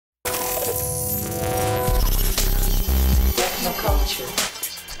Technoculture.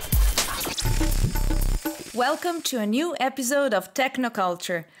 Welcome to a new episode of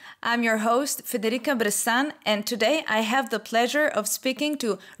Technoculture. I'm your host, Federica Bressan, and today I have the pleasure of speaking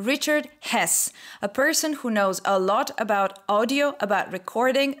to Richard Hess, a person who knows a lot about audio, about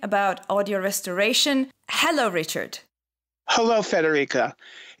recording, about audio restoration. Hello, Richard. Hello, Federica.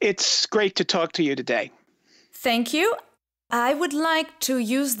 It's great to talk to you today. Thank you. I would like to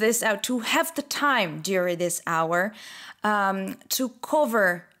use this out to have the time during this hour to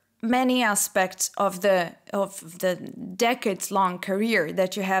cover many aspects of the decades-long career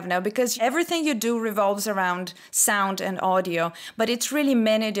that you have now, because everything you do revolves around sound and audio, but it's really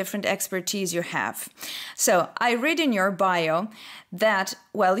many different expertise you have. So I read in your bio that,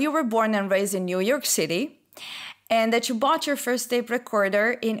 well, you were born and raised in New York City, and that you bought your first tape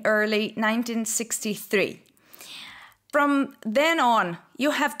recorder in early 1963. From then on,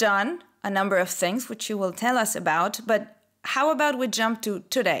 you have done a number of things, which you will tell us about, but how about we jump to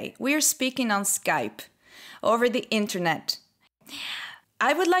today? We are speaking on Skype, over the internet.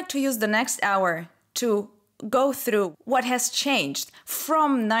 I would like to use the next hour to go through what has changed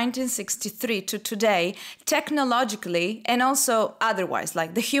from 1963 to today, technologically and also otherwise,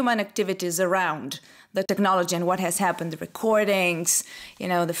 like the human activities around the technology and what has happened, the recordings,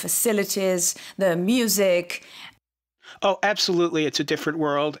 the facilities, the music. Oh, absolutely. It's a different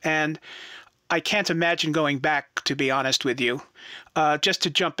world. And I can't imagine going back, to be honest with you. Just to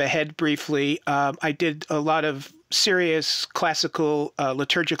jump ahead briefly, I did a lot of serious classical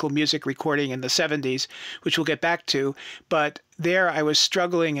liturgical music recording in the 70s, which we'll get back to. But there I was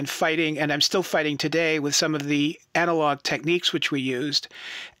struggling and fighting, and I'm still fighting today with some of the analog techniques which we used.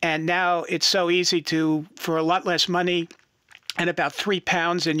 And now it's so easy to, for a lot less money and about 3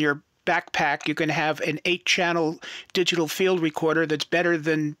 pounds in your backpack, you can have an 8-channel digital field recorder that's better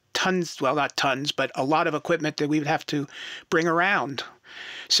than tons, well, not tons, but a lot of equipment that we would have to bring around.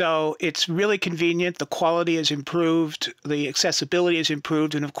 So it's really convenient. The quality is improved. The accessibility is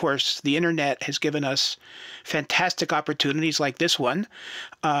improved. And of course, the internet has given us fantastic opportunities like this one.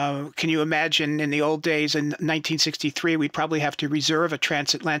 Can you imagine in the old days in 1963, we'd probably have to reserve a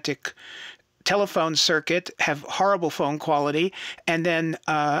transatlantic telephone circuit, have horrible phone quality, and then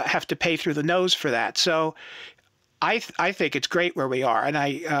have to pay through the nose for that. So I think it's great where we are, and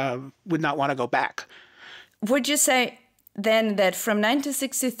I would not want to go back. Would you say then that from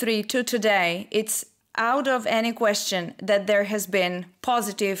 1963 to today, it's out of any question that there has been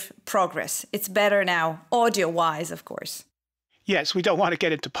positive progress? It's better now, audio-wise, of course. Yes, we don't want to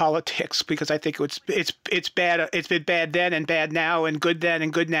get into politics because I think it's bad. It's been bad then and bad now and good then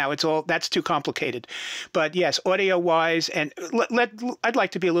and good now. That's too complicated. But yes, audio-wise, and I'd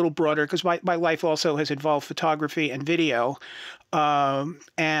like to be a little broader because my life also has involved photography and video,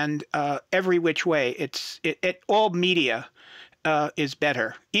 and every which way. All media is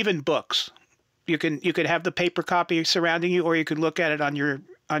better, even books. You can have the paper copy surrounding you, or you could look at it on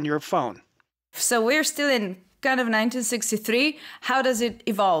your phone. So we're still in kind of 1963. How does it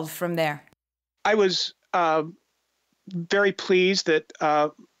evolve from there? I was very pleased that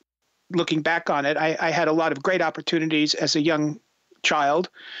looking back on it, I had a lot of great opportunities as a young child.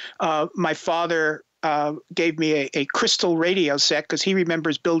 My father gave me a crystal radio set because he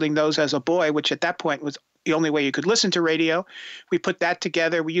remembers building those as a boy, which at that point was the only way you could listen to radio. We put that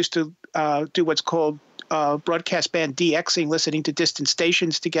together. We used to do what's called broadcast band DXing, listening to distant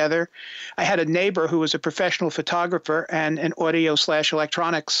stations together. I had a neighbor who was a professional photographer and an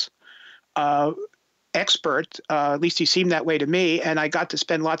audio/electronics expert. At least he seemed that way to me. And I got to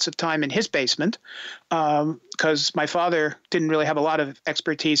spend lots of time in his basement because my father didn't really have a lot of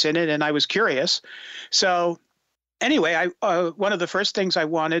expertise in it, and I was curious. So anyway, one of the first things I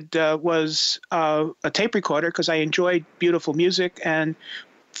wanted was a tape recorder because I enjoyed beautiful music and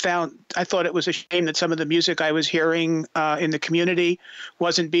I thought it was a shame that some of the music I was hearing in the community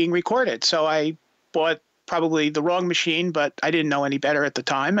wasn't being recorded. So I bought probably the wrong machine, but I didn't know any better at the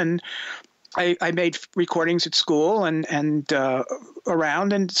time. And I made recordings at school and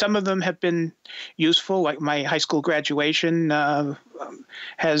around, and some of them have been useful. Like my high school graduation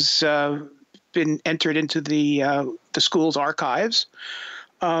has been entered into the school's archives.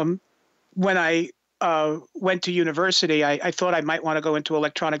 When I went to university, I thought I might want to go into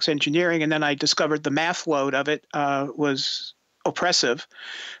electronics engineering, and then I discovered the math load of it was oppressive.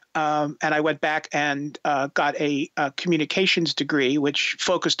 And I went back and got a communications degree, which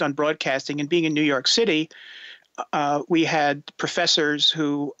focused on broadcasting. And being in New York City, we had professors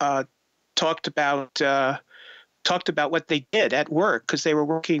who talked about what they did at work because they were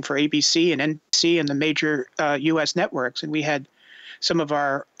working for ABC and NBC and the major U.S. networks. And we had some of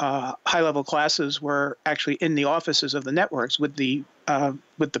our high-level classes were actually in the offices of the networks with the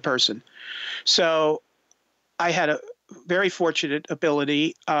person. So I had a very fortunate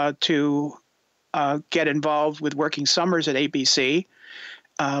ability to get involved with working summers at ABC.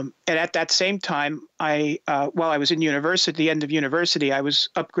 And at that same time, while I was in university, at the end of university, I was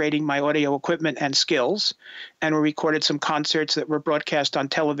upgrading my audio equipment and skills, and we recorded some concerts that were broadcast on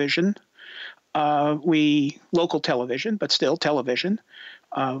television. Local television, but still television,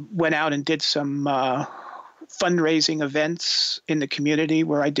 went out and did some fundraising events in the community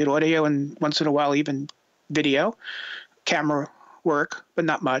where I did audio and once in a while even video, camera work, but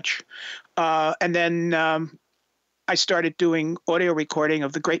not much. And then I started doing audio recording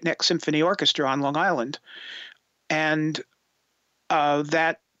of the Great Neck Symphony Orchestra on Long Island. And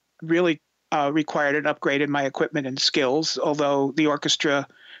that really required an upgrade in my equipment and skills, although the orchestra,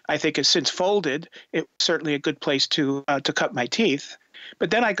 I think, has since folded. It was certainly a good place to cut my teeth.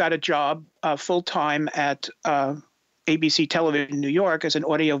 But then I got a job full-time at ABC Television in New York as an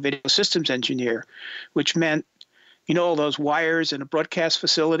audio video systems engineer, which meant, all those wires in a broadcast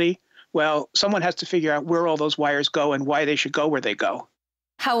facility? Well, someone has to figure out where all those wires go and why they should go where they go.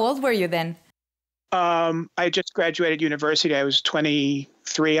 How old were you then? I just graduated university. I was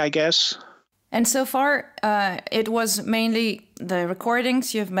 23, I guess. And so far, it was mainly the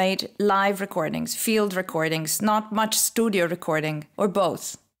recordings you've made, live recordings, field recordings, not much studio recording, or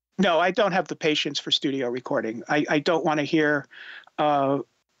both? No, I don't have the patience for studio recording. I don't want to hear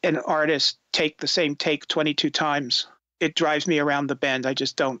an artist take the same take 22 times. It drives me around the bend. I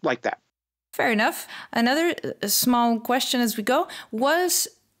just don't like that. Fair enough. Another small question as we go. Was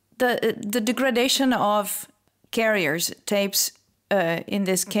the degradation of carriers, tapes, in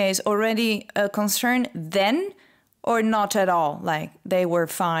this case, already a concern then, or not at all? Like, they were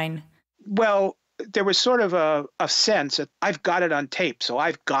fine? Well, there was sort of a sense that I've got it on tape, so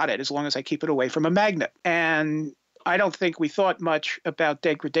I've got it as long as I keep it away from a magnet. And I don't think we thought much about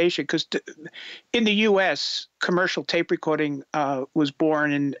degradation because in the U.S., commercial tape recording was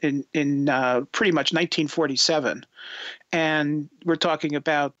born in pretty much 1947. And we're talking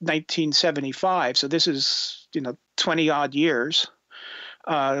about 1975. So this is, 20 odd years.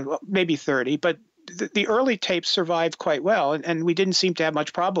 Maybe 30, but the early tapes survived quite well, and we didn't seem to have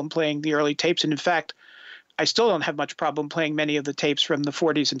much problem playing the early tapes. And in fact, I still don't have much problem playing many of the tapes from the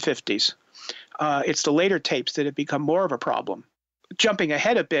 40s and 50s. It's the later tapes that have become more of a problem. Jumping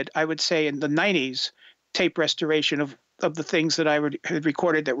ahead a bit, I would say in the 90s, tape restoration of the things that I had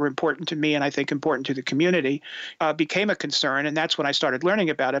recorded that were important to me and I think important to the community became a concern. And that's when I started learning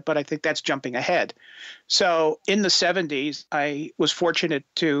about it. But I think that's jumping ahead. So in the 70s, I was fortunate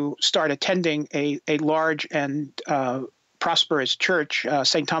to start attending a large and prosperous church,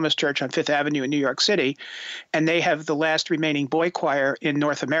 St. Thomas Church on Fifth Avenue in New York City. And they have the last remaining boy choir in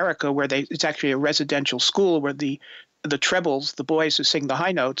North America where it's actually a residential school where the trebles, the boys who sing the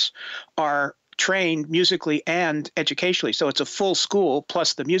high notes, are trained musically and educationally. So it's a full school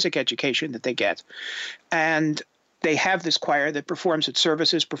plus the music education that they get. And they have this choir that performs at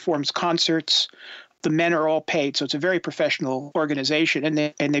services, performs concerts. The men are all paid. So it's a very professional organization.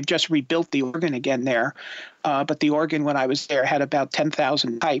 And they've just rebuilt the organ again there. But the organ, when I was there, had about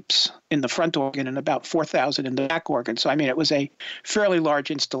 10,000 pipes in the front organ and about 4,000 in the back organ. So, it was a fairly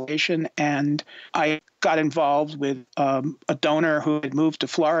large installation. And I got involved with a donor who had moved to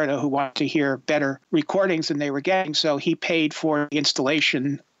Florida who wanted to hear better recordings than they were getting. So he paid for the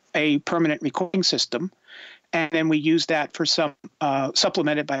installation, a permanent recording system. And then we used that for some,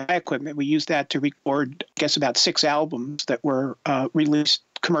 supplemented by my equipment, we used that to record, I guess, about 6 albums that were released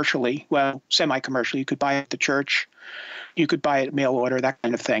commercially, well, semi-commercially. You could buy it at the church, you could buy it at mail order, that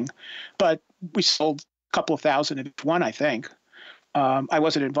kind of thing. But we sold a couple of thousand of each one, I think. I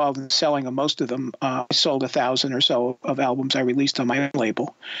wasn't involved in selling of most of them. I sold 1,000 or so of albums I released on my own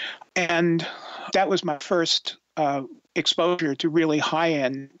label. And that was my first exposure to really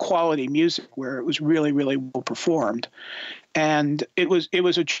high-end quality music where it was really, really well performed. And it was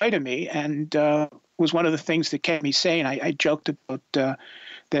a joy to me and was one of the things that kept me sane. I joked about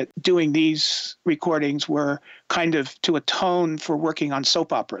that doing these recordings were kind of to atone for working on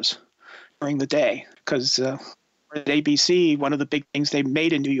soap operas during the day because at ABC, one of the big things they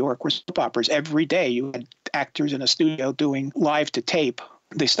made in New York were soap operas. Every day you had actors in a studio doing live to tape.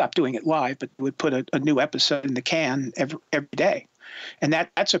 They stopped doing it live, but would put a new episode in the can every day. And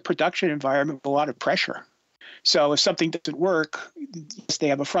that's a production environment with a lot of pressure. So if something doesn't work, yes, they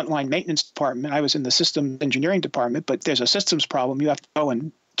have a frontline maintenance department. I was in the systems engineering department, but there's a systems problem. You have to go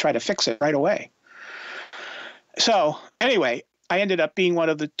and try to fix it right away. So anyway, I ended up being one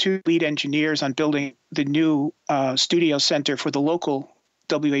of the 2 lead engineers on building the new studio center for the local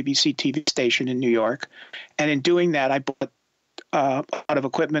WABC TV station in New York. And in doing that, I bought a lot of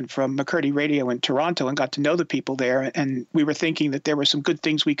equipment from McCurdy Radio in Toronto and got to know the people there. And we were thinking that there were some good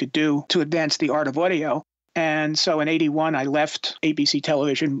things we could do to advance the art of audio. And so in 81, I left ABC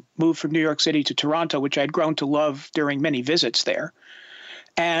Television, moved from New York City to Toronto, which I'd grown to love during many visits there,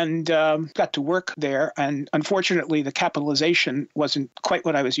 and got to work there. And unfortunately, the capitalization wasn't quite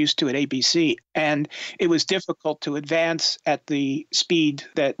what I was used to at ABC. And it was difficult to advance at the speed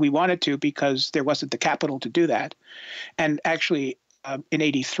that we wanted to because there wasn't the capital to do that. And actually, in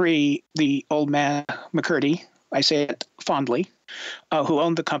 83, the old man, McCurdy, I say it fondly, who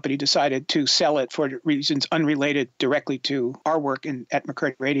owned the company, decided to sell it for reasons unrelated directly to our work at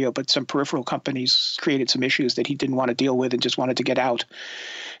McCurdy Radio, but some peripheral companies created some issues that he didn't want to deal with and just wanted to get out.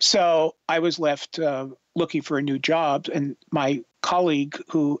 So I was left looking for a new job, and my colleague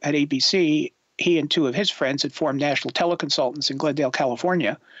who at ABC, he and two of his friends had formed National Teleconsultants in Glendale,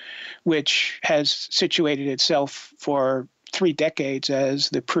 California, which has situated itself for 3 decades as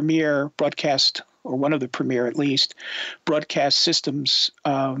the premier broadcast, or one of the premier at least, broadcast systems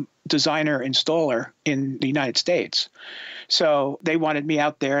designer installer in the United States. So they wanted me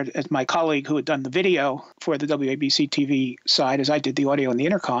out there as my colleague who had done the video for the WABC TV side as I did the audio and the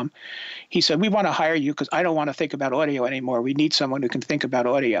intercom. He said, we want to hire you because I don't want to think about audio anymore. We need someone who can think about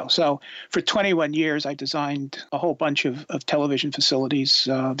audio. So for 21 years, I designed a whole bunch of television facilities.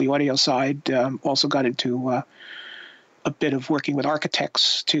 The audio side also got into a bit of working with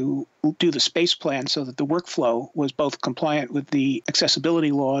architects to do the space plan so that the workflow was both compliant with the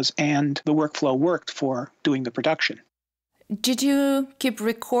accessibility laws and the workflow worked for doing the production. Did you keep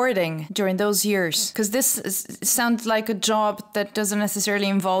recording during those years? Because this sounds like a job that doesn't necessarily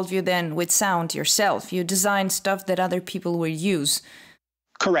involve you then with sound yourself. You design stuff that other people will use.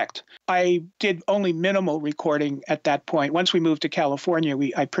 Correct. I did only minimal recording at that point. Once we moved to California,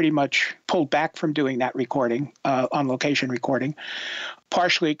 I pretty much pulled back from doing that recording, on location recording,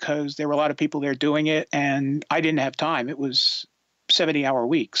 partially because there were a lot of people there doing it and I didn't have time. It was 70-hour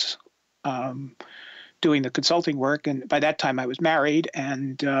weeks doing the consulting work. And by that time I was married.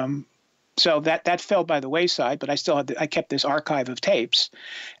 And so that fell by the wayside, but I kept this archive of tapes.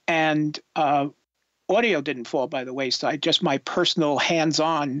 And audio didn't fall by the wayside, just my personal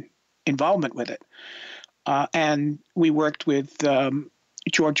hands-on involvement with it. And we worked with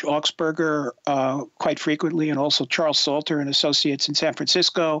George Augsburger quite frequently, and also Charles Salter and Associates in San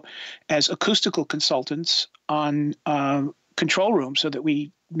Francisco as acoustical consultants on control rooms, so that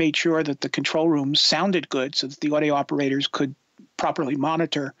we made sure that the control rooms sounded good so that the audio operators could properly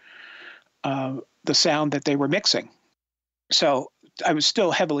monitor the sound that they were mixing. So I was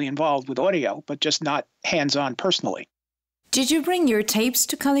still heavily involved with audio, but just not hands-on personally. Did you bring your tapes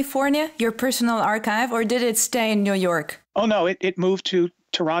to California, your personal archive, or did it stay in New York? Oh, no, it moved to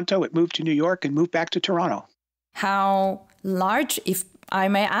Toronto, it moved to New York, and moved back to Toronto. How large, if I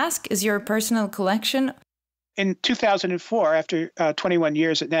may ask, is your personal collection? In 2004, after 21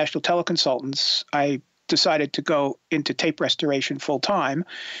 years at National Teleconsultants, I decided to go into tape restoration full-time,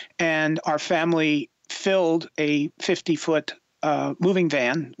 and our family filled a 50-foot moving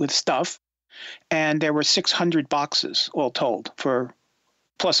van with stuff, and there were 600 boxes all told,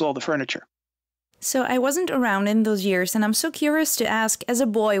 plus all the furniture. So I wasn't around in those years, and I'm so curious to ask, as a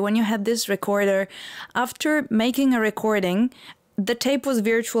boy, when you had this recorder, after making a recording, the tape was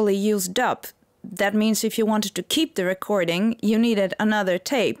virtually used up. That means if you wanted to keep the recording, you needed another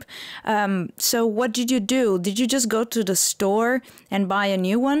tape. So what did you do? Did you just go to the store and buy a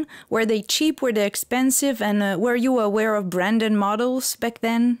new one? Were they cheap? Were they expensive? And were you aware of branded models back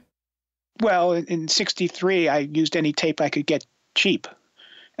then? Well, in 63, I used any tape I could get cheap.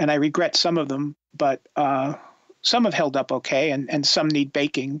 And I regret some of them, but some have held up okay, and some need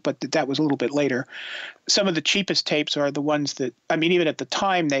baking, but that was a little bit later. Some of the cheapest tapes are the ones that, I mean, even at the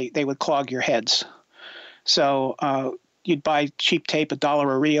time, they would clog your heads. So you'd buy cheap tape, $1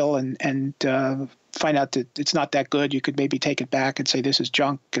 a reel, and find out that it's not that good. You could maybe take it back and say, this is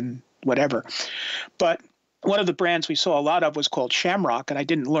junk and whatever. But one of the brands we saw a lot of was called Shamrock, and I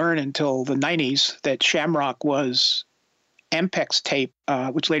didn't learn until the 90s that Shamrock was Ampex tape,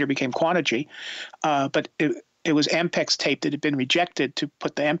 which later became Quantigy, but it was Ampex tape that had been rejected to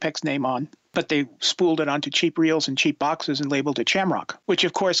put the Ampex name on, but they spooled it onto cheap reels and cheap boxes and labeled it Shamrock, which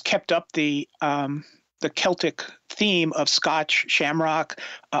of course kept up the Celtic theme of Scotch, Shamrock,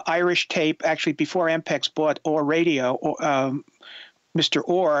 Irish tape. Actually, before Ampex bought Orr Radio, Mr.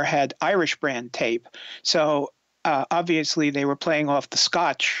 Orr had Irish brand tape. So obviously they were playing off the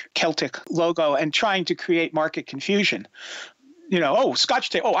Scotch Celtic logo and trying to create market confusion. oh, Scotch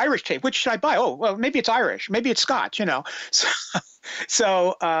tape, oh, Irish tape, which should I buy? Oh, well, maybe it's Irish, maybe it's Scotch,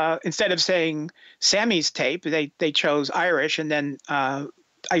 So, instead of saying Sammy's tape, they chose Irish. And then I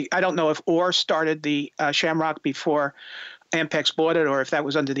don't know if Orr started the Shamrock before Ampex bought it, or if that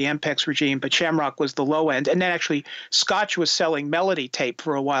was under the Ampex regime, but Shamrock was the low end. And then actually Scotch was selling Melody tape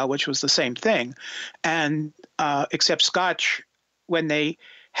for a while, which was the same thing. And except Scotch, when the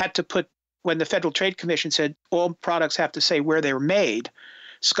Federal Trade Commission said all products have to say where they were made,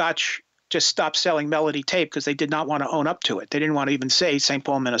 Scotch just stopped selling Melody tape because they did not want to own up to it. They didn't want to even say St.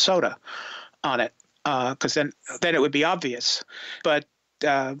 Paul, Minnesota on it, because then it would be obvious. But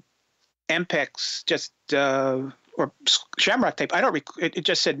Ampex just or Shamrock tape, it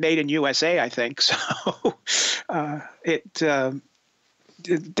just said made in USA, I think. So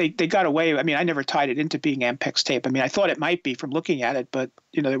they got away. I mean, I never tied it into being Ampex tape. I mean, I thought it might be from looking at it, but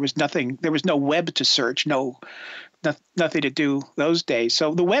there was no web to search, nothing to do those days.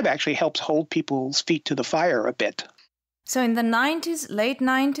 So the web actually helps hold people's feet to the fire a bit. So in the 90s, late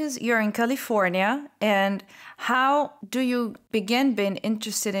 90s, you're in California. And how do you begin being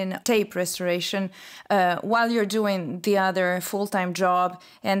interested in tape restoration while you're doing the other full-time job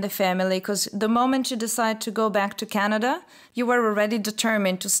and the family? Because the moment you decide to go back to Canada, you were already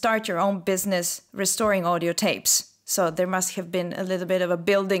determined to start your own business restoring audio tapes. So there must have been a little bit of a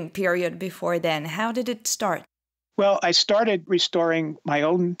building period before then. How did it start? Well, I started restoring my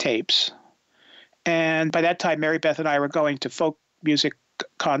own tapes. And by that time, Mary Beth and I were going to folk music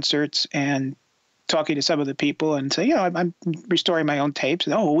concerts and talking to some of the people and say, I'm restoring my own tapes.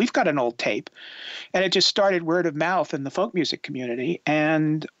 And, oh, we've got an old tape. And it just started word of mouth in the folk music community.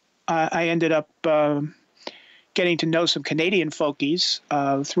 And I ended up getting to know some Canadian folkies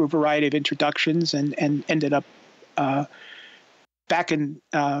through a variety of introductions and ended up back in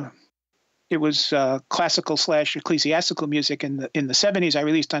it was classical / ecclesiastical music in the 70s. I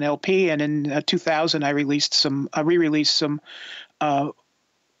released on LP, and in 2000 I re-released some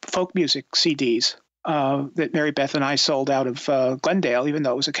folk music CDs that Mary Beth and I sold out of Glendale, even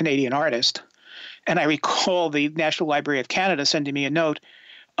though it was a Canadian artist. And I recall the National Library of Canada sending me a note.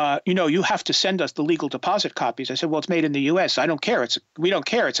 You have to send us the legal deposit copies. I said, well, it's made in the U.S. I don't care. We don't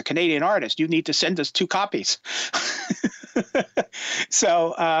care. It's a Canadian artist. You need to send us 2 copies.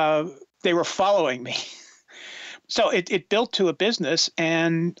 So they were following me. So it built to a business,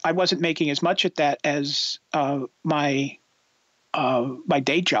 and I wasn't making as much at that as my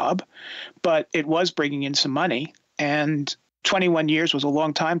day job, but it was bringing in some money. And 21 years was a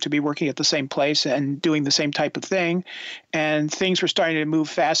long time to be working at the same place and doing the same type of thing. And things were starting to move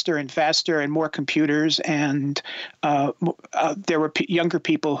faster and faster, and more computers. And there were younger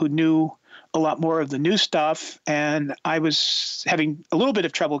people who knew a lot more of the new stuff. And I was having a little bit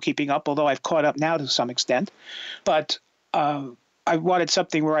of trouble keeping up, although I've caught up now to some extent. But I wanted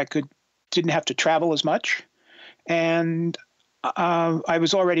something where I didn't have to travel as much. And I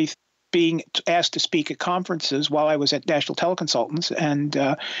was already being asked to speak at conferences while I was at National Teleconsultants. And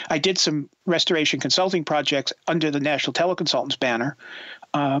I did some restoration consulting projects under the National Teleconsultants banner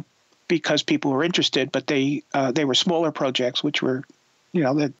because people were interested, but they were smaller projects, which were,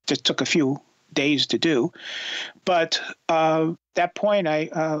 that just took a few days to do. But at that point,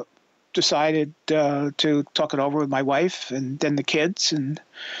 I decided to talk it over with my wife and then the kids. And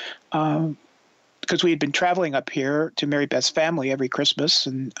because we had been traveling up here to Mary Beth's family every Christmas.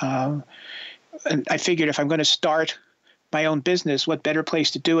 And I figured if I'm going to start my own business, what better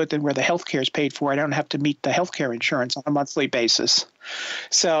place to do it than where the healthcare is paid for? I don't have to meet the healthcare insurance on a monthly basis.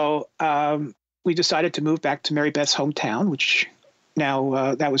 So we decided to move back to Mary Beth's hometown, which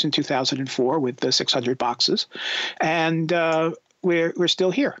now that was in 2004 with the 600 boxes. And we're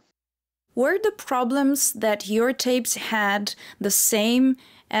still here. Were the problems that your tapes had the same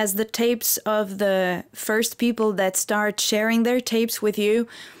as the tapes of the first people that start sharing their tapes with you?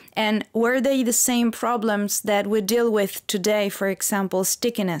 And were they the same problems that we deal with today, for example,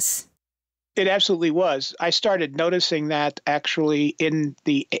 stickiness? It absolutely was. I started noticing that actually in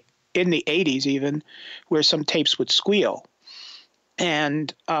the 80s even, where some tapes would squeal.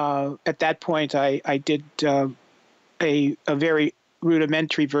 And at that point, I did a very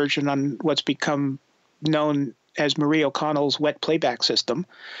rudimentary version on what's become known as Marie O'Connell's wet playback system.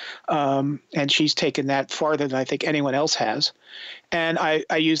 And she's taken that farther than I think anyone else has. And I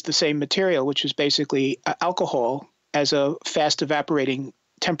used the same material, which is basically alcohol as a fast evaporating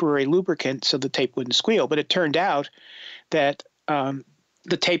temporary lubricant so the tape wouldn't squeal. But it turned out that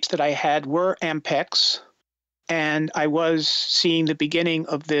the tapes that I had were Ampex, and I was seeing the beginning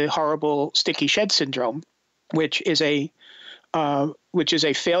of the horrible sticky shed syndrome, which is a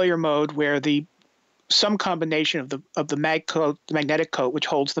failure mode where the some combination of the mag coat, the magnetic coat, which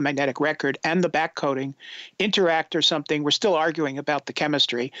holds the magnetic record, and the back coating interact or something. We're still arguing about the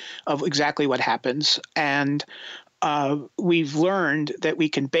chemistry of exactly what happens. And we've learned that we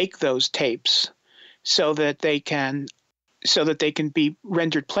can bake those tapes so that they can be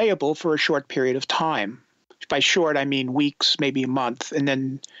rendered playable for a short period of time. By short, I mean weeks, maybe a month, and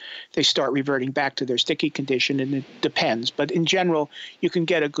then they start reverting back to their sticky condition, and it depends. But in general, you can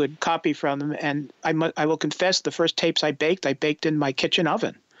get a good copy from them. And I will confess, the first tapes I baked in my kitchen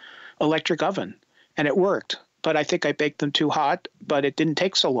oven, electric oven, and it worked. But I think I baked them too hot, but it didn't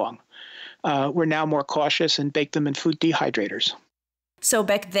take so long. We're now more cautious and bake them in food dehydrators. So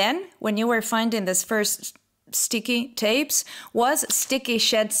back then, when you were finding this first sticky tapes, was sticky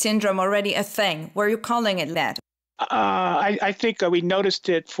shed syndrome already a thing? Were you calling it that? I think we noticed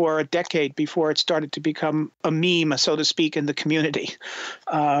it for a decade before it started to become a meme, so to speak, in the community,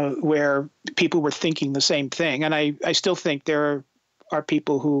 where people were thinking the same thing. And I still think there are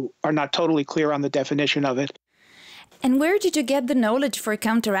people who are not totally clear on the definition of it. And where did you get the knowledge for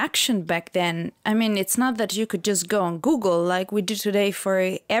counteraction back then? I mean, it's not that you could just go on Google like we do today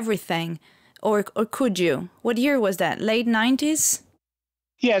for everything. Or could you? What year was that? Late 90s?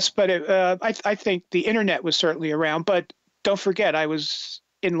 Yes, but I think the internet was certainly around. But don't forget, I was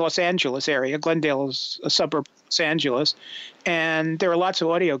in Los Angeles area. Glendale is a suburb of Los Angeles. And there are lots of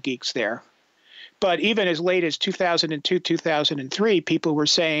audio geeks there. But even as late as 2002, 2003, people were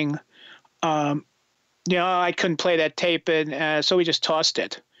saying, I couldn't play that tape, and so we just tossed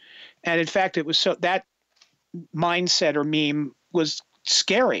it. And in fact, it was so that mindset or meme was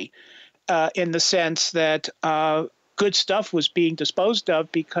scary. In the sense that good stuff was being disposed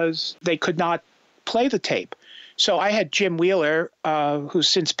of because they could not play the tape. So I had Jim Wheeler, who's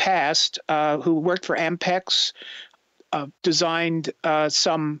since passed, who worked for Ampex, designed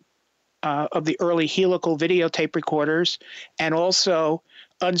some of the early helical videotape recorders, and also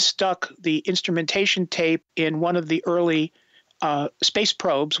unstuck the instrumentation tape in one of the early space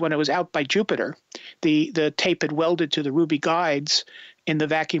probes when it was out by Jupiter. The tape had welded to the ruby guides in the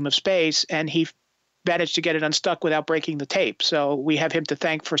vacuum of space, and he managed to get it unstuck without breaking the tape. So we have him to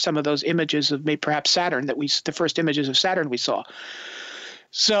thank for some of those images of maybe perhaps Saturn the first images of Saturn we saw.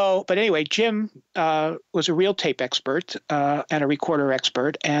 So, but anyway, Jim was a real tape expert and a recorder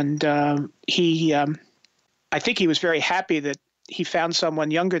expert, and I think he was very happy that he found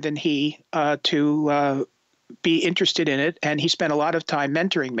someone younger than he to be interested in it, and he spent a lot of time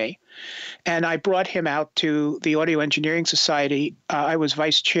mentoring me. And I brought him out to the Audio Engineering Society. I was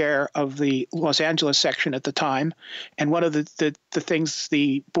vice chair of the Los Angeles section at the time, and one of the things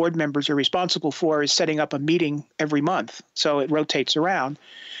the board members are responsible for is setting up a meeting every month, so it rotates around.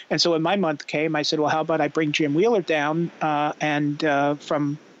 And so when my month came, I said, well, how about I bring Jim Wheeler down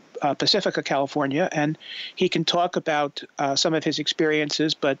from Pacifica, California, and he can talk about some of his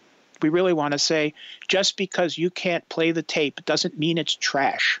experiences, but we really want to say, just because you can't play the tape doesn't mean it's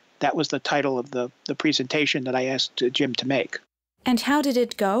trash. That was the title of the presentation that I asked Jim to make. And how did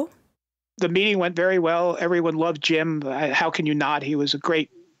it go? The meeting went very well. Everyone loved Jim. How can you not? He was a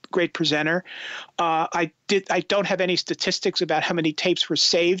great presenter. I don't have any statistics about how many tapes were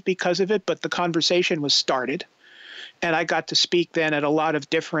saved because of it, but the conversation was started. And I got to speak then at a lot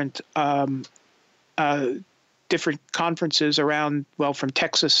of different conferences around, well, from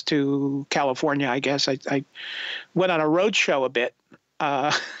Texas to California, I guess. I went on a road show a bit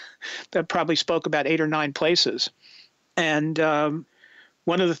that probably spoke about 8 or 9 places. And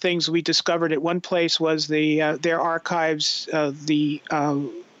one of the things we discovered at one place was their archives, the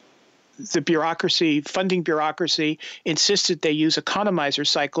bureaucracy, funding bureaucracy, insisted they use economizer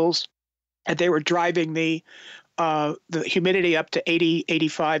cycles, and they were driving the humidity up to 80,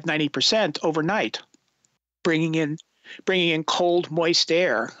 85, 90% overnight, bringing in cold, moist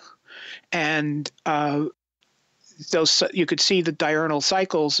air. And those, you could see the diurnal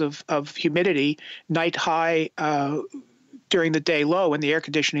cycles of humidity, night high, during the day low, when the air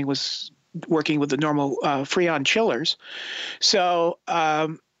conditioning was working with the normal Freon chillers. So,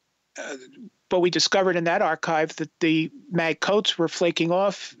 but we discovered in that archive that the mag coats were flaking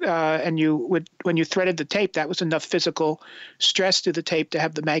off, and when you threaded the tape, that was enough physical stress to the tape to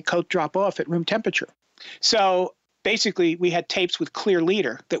have the mag coat drop off at room temperature. So basically, we had tapes with clear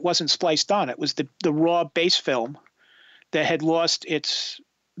leader that wasn't spliced on. It was the raw base film that had lost its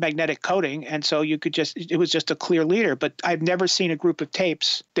magnetic coating, and so it was just a clear leader. But I've never seen a group of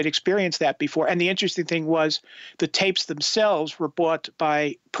tapes that experienced that before. And the interesting thing was the tapes themselves were bought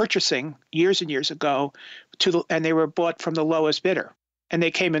by purchasing years and years ago, and they were bought from the lowest bidder. And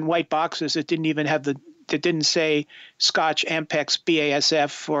they came in white boxes that didn't even have the that didn't say Scotch, Ampex,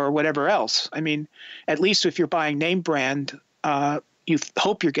 BASF, or whatever else. I mean, at least if you're buying name brand, you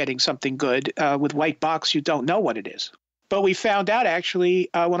hope you're getting something good. With white box, you don't know what it is. But we found out actually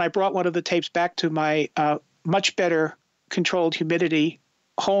when I brought one of the tapes back to my much better controlled humidity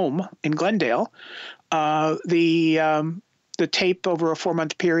home in Glendale, the tape over a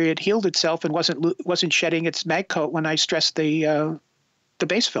 4-month period healed itself and wasn't shedding its mag coat when I stressed the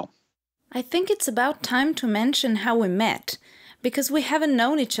base film. I think it's about time to mention how we met, because we haven't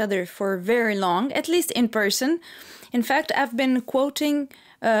known each other for very long, at least in person. In fact, I've been quoting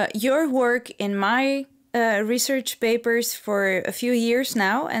your work in my research papers for a few years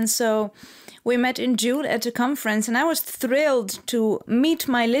now, and so we met in June at a conference, and I was thrilled to meet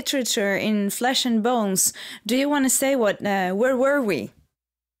my literature in flesh and bones. Do you want to say where were we?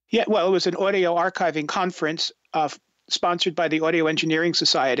 Yeah, well, it was an audio archiving conference sponsored by the Audio Engineering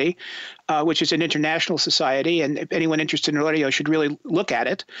Society, which is an international society, and if anyone interested in audio should really look at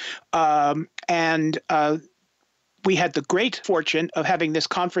it. We had the great fortune of having this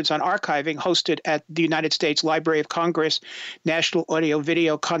conference on archiving hosted at the United States Library of Congress National Audio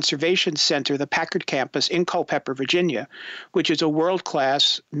Video Conservation Center, the Packard campus in Culpeper, Virginia, which is a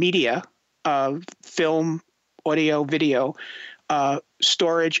world-class media, film, audio, video,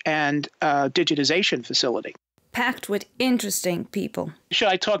 storage, and digitization facility. Packed with interesting people. Should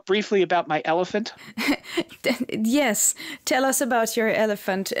I talk briefly about my elephant? Yes. Tell us about your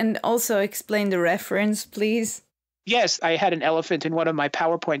elephant and also explain the reference, please. Yes, I had an elephant in one of my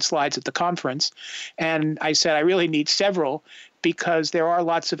PowerPoint slides at the conference, and I said I really need several because there are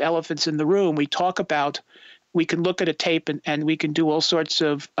lots of elephants in the room. We can look at a tape and we can do all sorts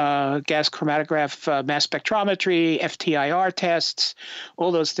of gas chromatograph mass spectrometry, FTIR tests,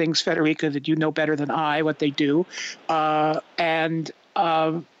 all those things, Federica, that you know better than I what they do. And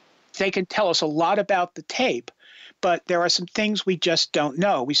they can tell us a lot about the tape, but there are some things we just don't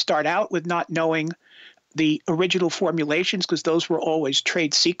know. We start out with not knowing the original formulations because those were always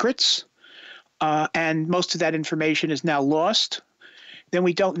trade secrets, and most of that information is now lost. Then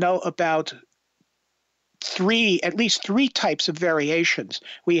we don't know about at least three types of variations.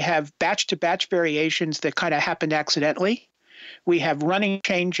 We have batch-to-batch variations that kind of happened accidentally. We have running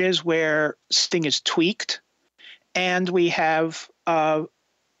changes where something is tweaked, and we're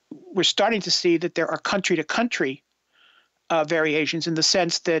starting to see that there are country-to-country variations in the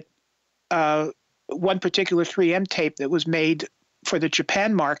sense that one particular 3M tape that was made for the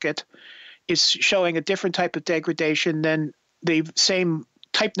Japan market is showing a different type of degradation than the same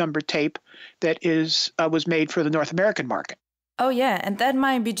type number tape that was made for the North American market. Oh, yeah. And that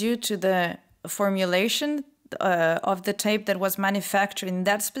might be due to the formulation of the tape that was manufactured in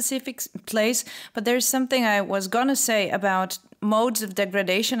that specific place. But there's something I was going to say about modes of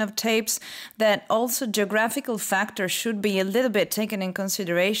degradation of tapes, that also geographical factors should be a little bit taken in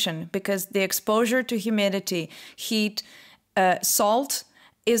consideration, because the exposure to humidity, heat, salt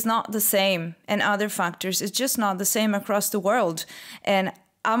is not the same, and other factors. It's just not the same across the world. And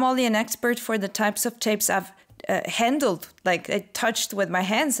I'm only an expert for the types of tapes I've handled, like I touched with my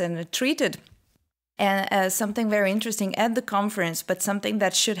hands and treated. And something very interesting at the conference, but something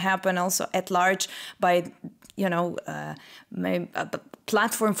that should happen also at large by, maybe a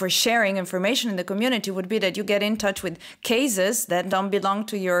platform for sharing information in the community would be that you get in touch with cases that don't belong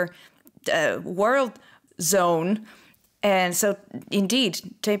to your world zone. And so, indeed,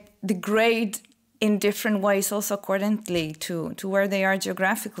 tape degrade in different ways also accordingly to where they are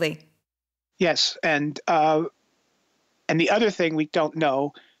geographically. Yes, and the other thing we don't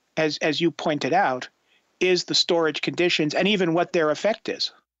know, as you pointed out, is the storage conditions and even what their effect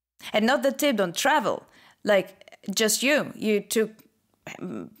is. And not that tape don't travel, like just you took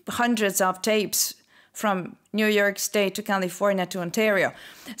hundreds of tapes from New York State to California to Ontario.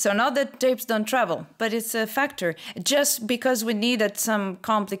 So not that tapes don't travel, but it's a factor. Just because we needed some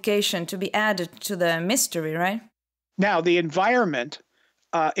complication to be added to the mystery, right? Now, the environment,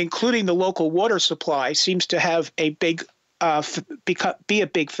 including the local water supply, seems to have a big be a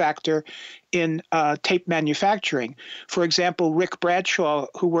big factor in tape manufacturing. For example, Rick Bradshaw,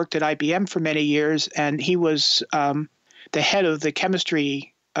 who worked at IBM for many years, and he was the head of the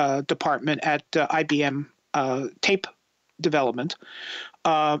chemistry department at IBM tape development.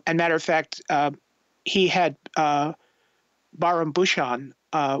 And matter of fact, he had Bahram Bhushan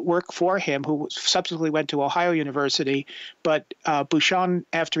work for him, who subsequently went to Ohio University. But Bhushan,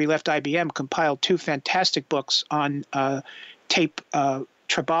 after he left IBM, compiled 2 fantastic books on tape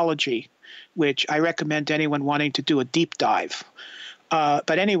tribology, which I recommend to anyone wanting to do a deep dive.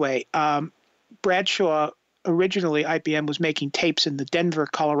 But anyway, Bradshaw, originally IBM was making tapes in the Denver,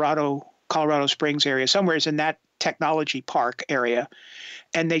 Colorado Colorado Springs area, somewhere in that technology park area.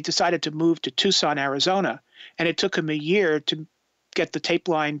 And they decided to move to Tucson, Arizona. And it took them a year to get the tape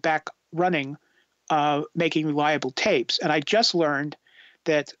line back running, making reliable tapes. And I just learned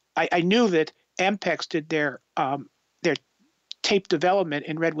that I knew that Ampex did their tape development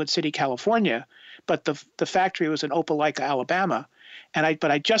in Redwood City, California, but the factory was in Opelika, Alabama.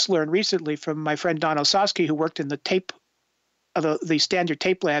 But I just learned recently from my friend Don Osowski, who worked in the standard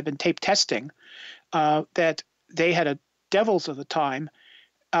tape lab and tape testing, that they had a devils of a time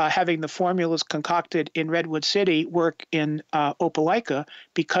having the formulas concocted in Redwood City work in Opelika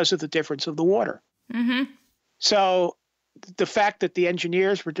because of the difference of the water. Mm-hmm. So the fact that the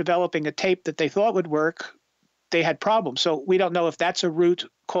engineers were developing a tape that they thought would work, they had problems. So we don't know if that's a root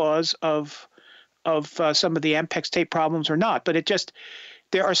cause of some of the Ampex tape problems or not. But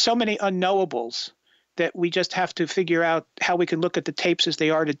there are so many unknowables that we just have to figure out how we can look at the tapes as they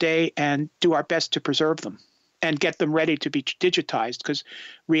are today and do our best to preserve them and get them ready to be digitized, because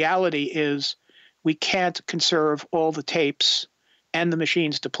reality is we can't conserve all the tapes and the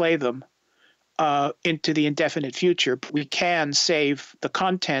machines to play them into the indefinite future. But we can save the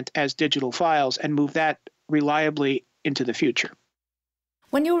content as digital files and move that reliably into the future.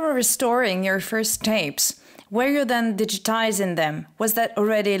 When you were restoring your first tapes, were you then digitizing them? Was that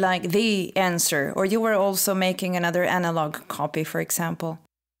already like the answer, or you were also making another analog copy, for example?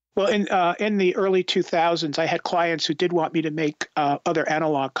 Well, in the early 2000s, I had clients who did want me to make other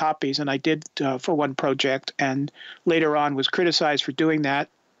analog copies, and I did for one project, and later on was criticized for doing that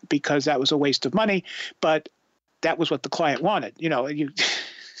because that was a waste of money, but that was what the client wanted.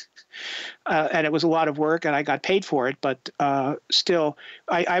 And it was a lot of work, and I got paid for it. But still,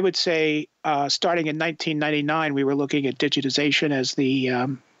 I would say starting in 1999, we were looking at digitization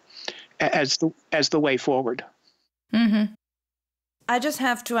as the way forward. Mm-hmm. I just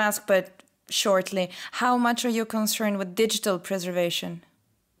have to ask, but shortly, how much are you concerned with digital preservation?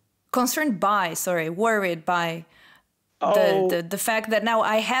 Worried by the fact that now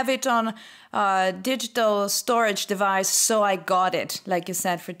I have it on a digital storage device, so I got it, like you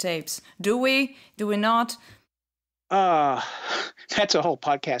said, for tapes. Do we not? That's a whole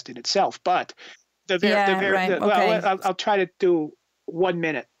podcast in itself, but I'll try to do 1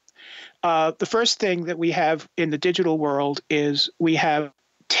 minute. The first thing that we have in the digital world is we have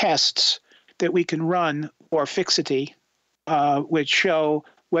tests that we can run for fixity, which show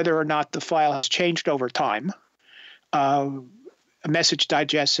whether or not the file has changed over time. Message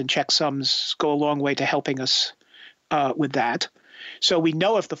digests and checksums go a long way to helping us with that. So we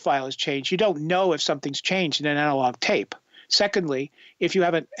know if the file has changed. You don't know if something's changed in an analog tape. Secondly, if you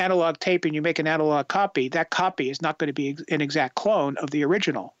have an analog tape and you make an analog copy, that copy is not going to be an exact clone of the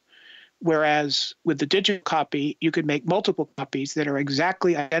original. Whereas with the digital copy, you could make multiple copies that are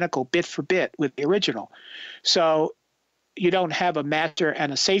exactly identical bit for bit with the original. So you don't have a master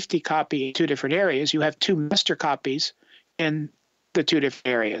and a safety copy in two different areas. You have two master copies in the two different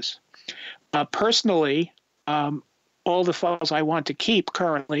areas. Personally, all the files I want to keep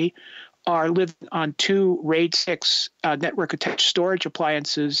currently are living on two RAID 6 network attached storage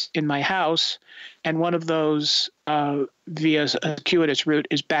appliances in my house. And one of those via a circuitous route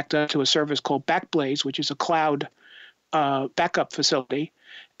is backed up to a service called Backblaze, which is a cloud backup facility.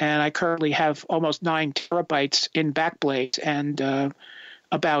 And I currently have almost 9 terabytes in Backblaze and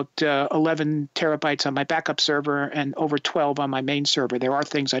about 11 terabytes on my backup server and over 12 on my main server. There are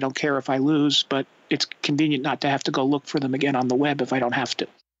things I don't care if I lose, but it's convenient not to have to go look for them again on the web if I don't have to.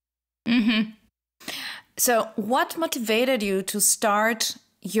 Mm-hmm. So what motivated you to start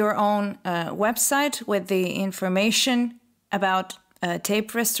your own website with the information about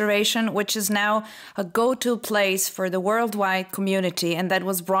tape restoration, which is now a go-to place for the worldwide community, and that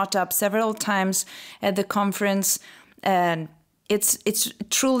was brought up several times at the conference, and it's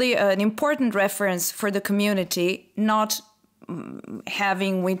truly an important reference for the community, not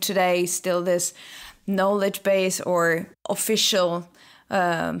having we today still this knowledge base or official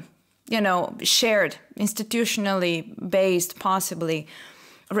shared, institutionally based, possibly,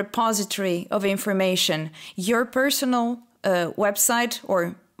 repository of information. Your personal website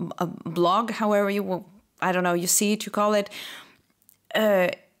or a blog, however you see it, you call it,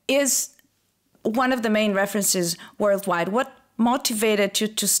 is one of the main references worldwide. What motivated you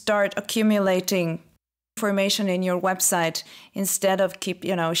to start accumulating information in your website instead of keep,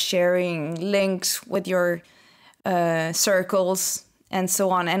 sharing links with your circles and so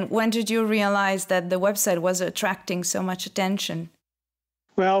on? And when did you realize that the website was attracting so much attention?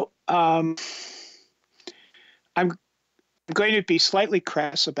 Well, I'm going to be slightly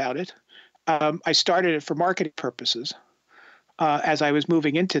crass about it. I started it for marketing purposes. as I was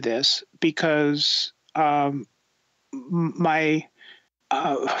moving into this, because my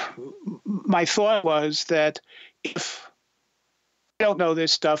my thought was that if I don't know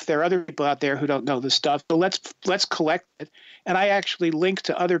this stuff, there are other people out there who don't know this stuff. So let's collect it. And I actually linked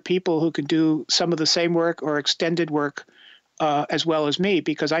to other people who can do some of the same work or extended work as well as me,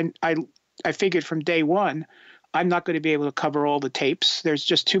 because I figured from day one, I'm not going to be able to cover all the tapes. There's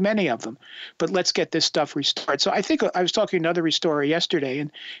just too many of them. But let's get this stuff restored. So I think I was talking to another restorer yesterday,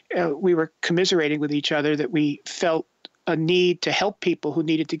 and we were commiserating with each other that we felt a need to help people who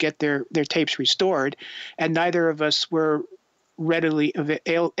needed to get their tapes restored, and neither of us were readily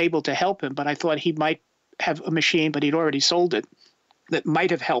able to help him. But I thought he might have a machine, but he'd already sold it, that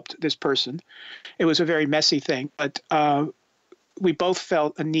might have helped this person. It was a very messy thing, but we both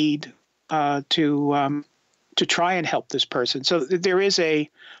felt a need to try and help this person. So there is a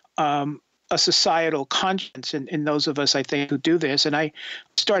societal conscience in those of us, I think, who do this. And I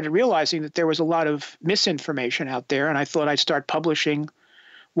started realizing that there was a lot of misinformation out there, and I thought I'd start publishing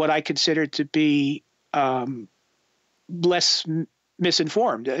what I considered to be less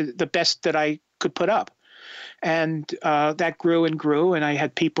misinformed, the best that I could put up. And that grew and grew, and I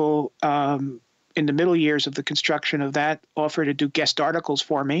had people in the middle years of the construction of that offer to do guest articles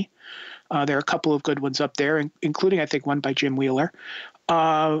for me. There are a couple of good ones up there, including, I think, one by Jim Wheeler.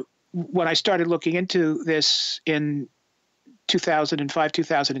 When I started looking into this in 2005,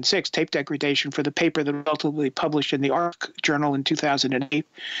 2006, tape degradation for the paper that was ultimately published in the ARC journal in 2008,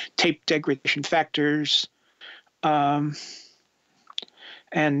 tape degradation factors, and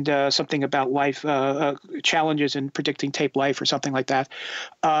something about life, challenges in predicting tape life or something like that.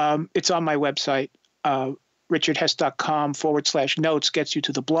 It's on my website. richardhess.com/notes gets you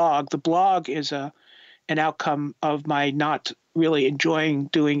to the blog. The blog is an outcome of my not really enjoying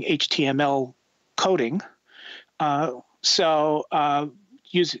doing HTML coding. So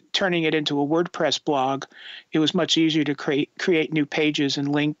turning it into a WordPress blog, it was much easier to create new pages and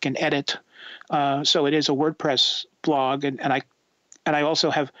link and edit. So it is a WordPress blog, and I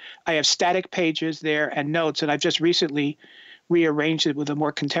also have static pages there and notes, and I've just recently rearranged it with a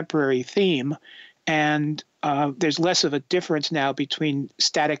more contemporary theme. And there's less of a difference now between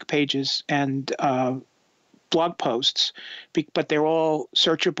static pages and blog posts, but they're all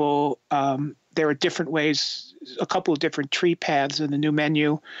searchable. There are different ways, a couple of different tree paths in the new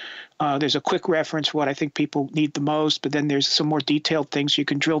menu. There's a quick reference for what I think people need the most, but then there's some more detailed things you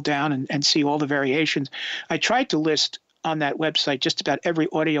can drill down and see all the variations. I tried to list on that website just about every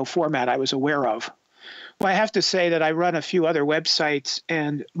audio format I was aware of. Well, I have to say that I run a few other websites,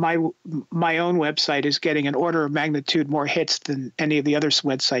 and my own website is getting an order of magnitude more hits than any of the other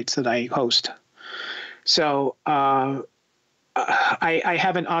websites that I host. So I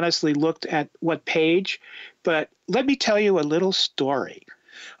haven't honestly looked at what page, but let me tell you a little story.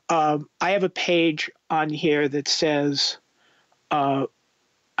 I have a page on here that says, I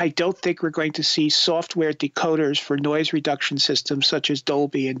don't think we're going to see software decoders for noise reduction systems such as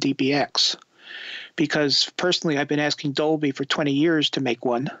Dolby and DBX. Because personally, I've been asking Dolby for 20 years to make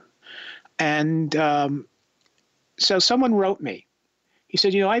one. And so someone wrote me. He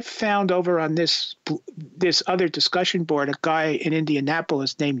said, I found over on this other discussion board a guy in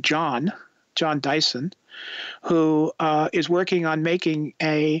Indianapolis named John Dyson, who is working on making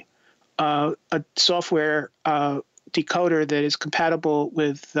a software decoder that is compatible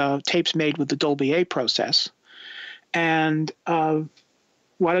with tapes made with the Dolby A process. And why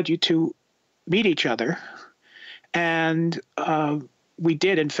don't you two meet each other? And we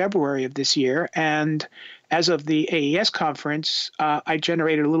did in February of this year. And as of the AES conference, I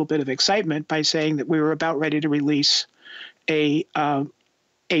generated a little bit of excitement by saying that we were about ready to release a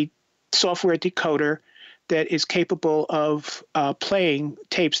software decoder that is capable of playing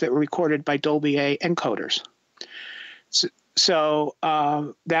tapes that were recorded by Dolby A encoders. So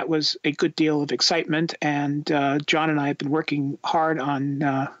that was a good deal of excitement, and John and I have been working hard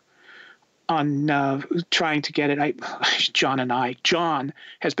on trying to get it. John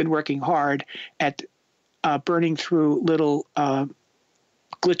has been working hard at burning through little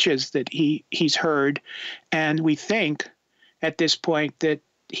glitches that he's heard, and we think at this point that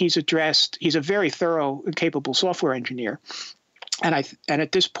he's a very thorough and capable software engineer, and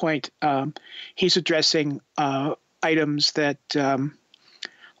at this point he's addressing items that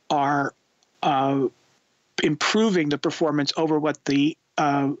are improving the performance over what the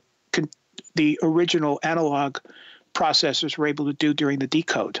original analog processors were able to do during the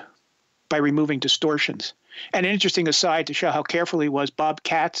decode by removing distortions. And an interesting aside to show how careful he was, Bob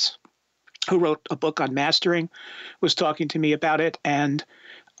Katz, who wrote a book on mastering, was talking to me about it. And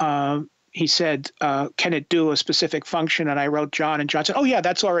he said, can it do a specific function? And I wrote John, and John said, oh, yeah,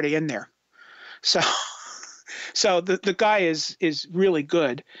 that's already in there. So so the guy is really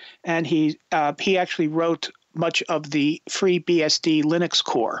good. And he actually wrote much of the free BSD Linux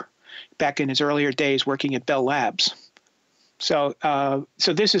core back in his earlier days working at Bell Labs. So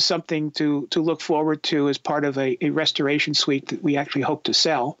so this is something to look forward to as part of a restoration suite that we actually hope to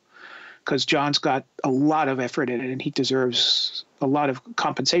sell, because John's got a lot of effort in it, and he deserves a lot of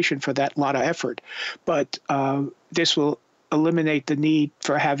compensation for that lot of effort. But this will eliminate the need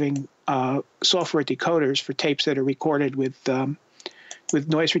for having software decoders for tapes that are recorded with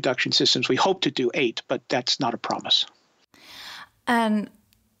noise reduction systems. We hope to do 8, but that's not a promise. And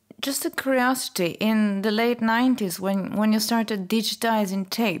just a curiosity, in the late 90s, when you started digitizing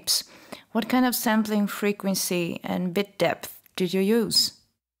tapes, what kind of sampling frequency and bit depth did you use?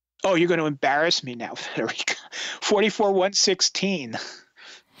 Oh, you're going to embarrass me now, Federica. 44.116.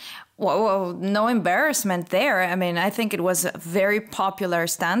 Well, no embarrassment there. I mean, I think it was a very popular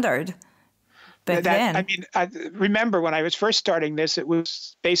standard back then. I mean, I remember when I was first starting this, it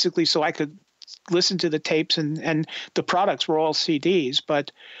was basically so I could listen to the tapes, and the products were all CDs.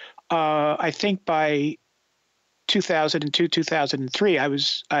 But I think by 2002, 2003,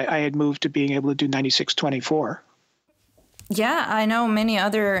 I had moved to being able to do 9624. Yeah, I know many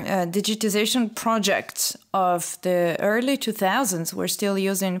other digitization projects of the early 2000s were still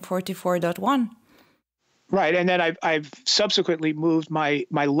using 44.1. Right, and then I've subsequently moved my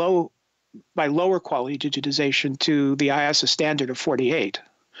lower quality digitization to the IASA standard of 48.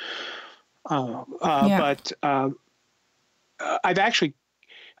 But I've actually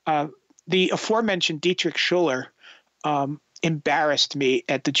the aforementioned Dietrich Schuller embarrassed me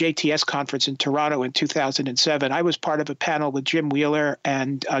at the JTS conference in Toronto in 2007. I was part of a panel with Jim Wheeler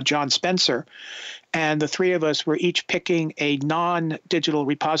and John Spencer, and the three of us were each picking a non-digital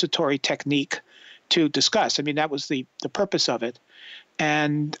repository technique to discuss. I mean, that was the purpose of it.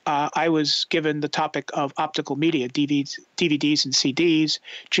 And I was given the topic of optical media, DVDs and CDs.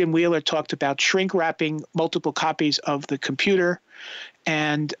 Jim Wheeler talked about shrink wrapping multiple copies of the computer,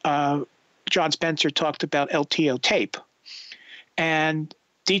 and John Spencer talked about LTO tape. And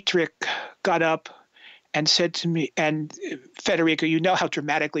Dietrich got up and said to me, and Federica, you know how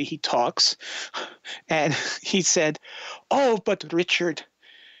dramatically he talks. And he said, oh, but Richard,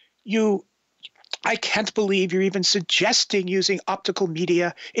 I can't believe you're even suggesting using optical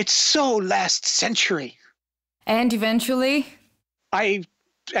media. It's so last century. And eventually?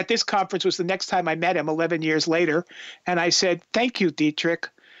 At this conference was the next time I met him 11 years later. And I said, thank you, Dietrich.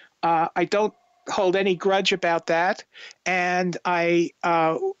 I don't hold any grudge about that. And I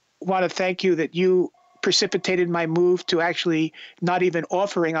want to thank you that you precipitated my move to actually not even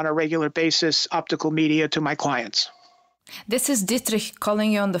offering on a regular basis optical media to my clients. This is Dietrich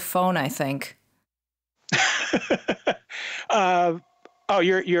calling you on the phone, I think. Oh,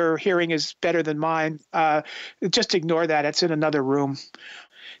 your hearing is better than mine. Just ignore that. It's in another room.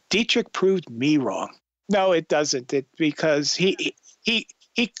 Dietrich proved me wrong. No, it doesn't. Because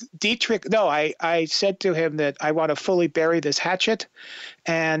Dietrich, no, I said to him that I want to fully bury this hatchet,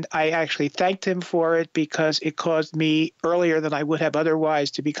 and I actually thanked him for it because it caused me earlier than I would have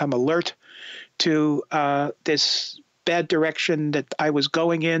otherwise to become alert to this bad direction that I was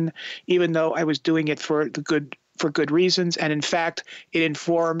going in, even though I was doing it for good reasons. And in fact, it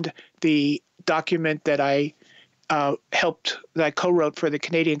informed the document that I co-wrote for the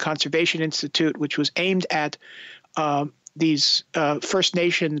Canadian Conservation Institute, which was aimed at these First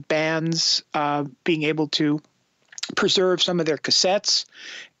Nation bands being able to preserve some of their cassettes.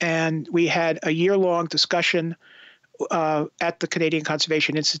 And we had a year-long discussion at the Canadian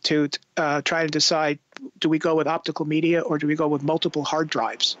Conservation Institute trying to decide, do we go with optical media or do we go with multiple hard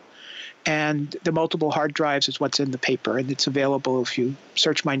drives? And the multiple hard drives is what's in the paper, and it's available if you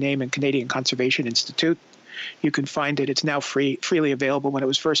search my name in Canadian Conservation Institute. You can find it. It's now freely available. When it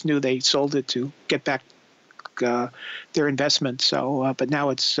was first new, they sold it to get back their investment. So, but now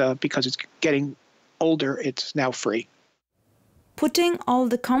it's because it's getting older, it's now free. Putting all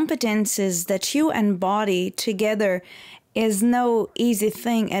the competences that you embody together is no easy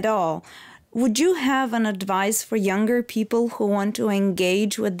thing at all. Would you have an advice for younger people who want to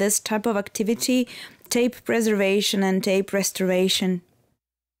engage with this type of activity, tape preservation and tape restoration?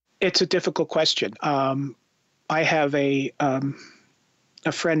 It's a difficult question. I have a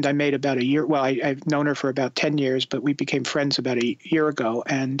friend I made about a year. Well, I've known her for about 10 years, but we became friends about a year ago,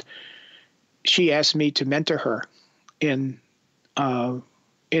 and she asked me to mentor her in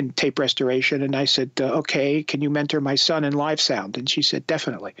tape restoration, and I said, "Okay, can you mentor my son in live sound?" And she said,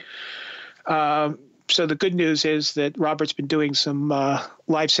 "Definitely." So the good news is that Robert's been doing some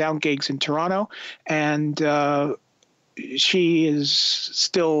live sound gigs in Toronto, and she is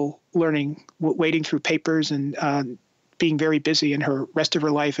still learning, wading through papers and being very busy in her rest of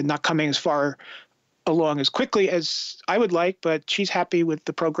her life and not coming as far along as quickly as I would like, but she's happy with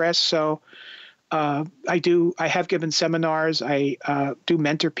the progress. So I have given seminars. I do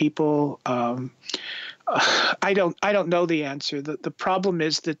mentor people. I don't know the answer. The problem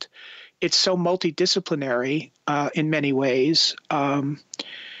is that it's so multidisciplinary in many ways.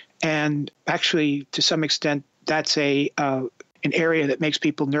 And actually, to some extent, that's an area that makes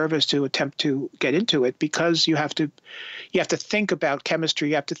people nervous to attempt to get into it, because you have to think about chemistry,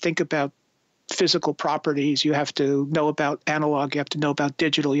 you have to think about physical properties, you have to know about analog, you have to know about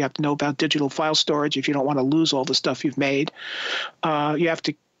digital, you have to know about digital file storage if you don't want to lose all the stuff you've made. You have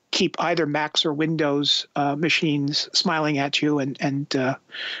to keep either Macs or Windows machines smiling at you, and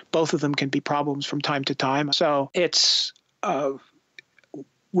both of them can be problems from time to time. So it's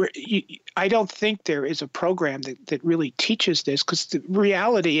I don't think there is a program that really teaches this, because the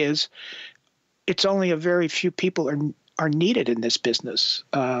reality is it's only a very few people are needed in this business.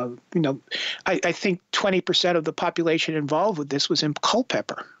 I think 20% of the population involved with this was in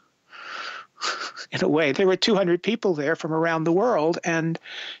Culpeper. In a way, there were 200 people there from around the world, and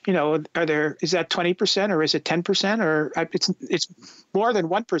is that 20% or is it 10% or it's more than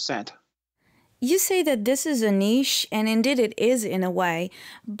 1%? You say that this is a niche, and indeed it is in a way,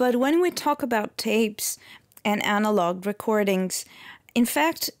 but when we talk about tapes and analog recordings, in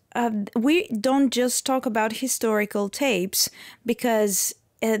fact, we don't just talk about historical tapes, because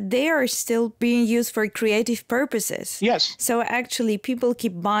they are still being used for creative purposes. Yes. So actually, people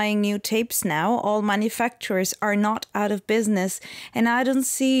keep buying new tapes now. All manufacturers are not out of business, and I don't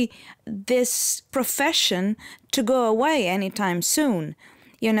see this profession to go away anytime soon.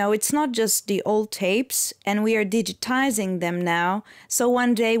 It's not just the old tapes, and we are digitizing them now. So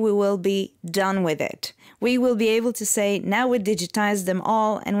one day we will be done with it. We will be able to say, now we digitize them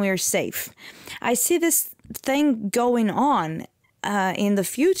all and we're safe. I see this thing going on in the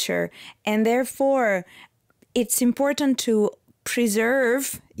future, and therefore it's important to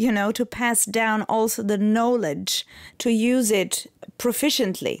preserve, to pass down also the knowledge, to use it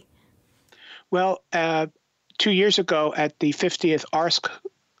proficiently. Well, 2 years ago at the 50th ARSC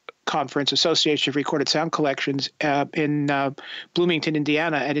conference, Association of Recorded Sound Collections, in Bloomington,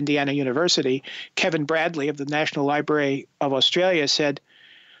 Indiana, at Indiana University, Kevin Bradley of the National Library of Australia said,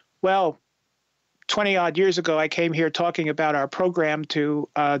 well, 20 odd years ago, I came here talking about our program to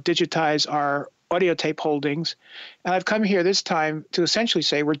digitize our audio tape holdings. And I've come here this time to essentially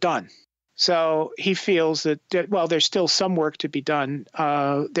say we're done. So he feels that, well, there's still some work to be done.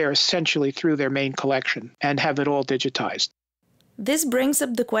 They're essentially through their main collection and have it all digitized. This brings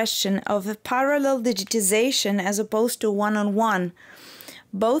up the question of a parallel digitization as opposed to one-on-one.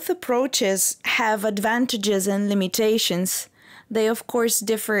 Both approaches have advantages and limitations. They, of course,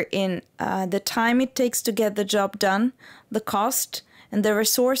 differ in the time it takes to get the job done, the cost, and the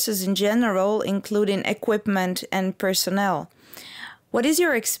resources in general, including equipment and personnel. What is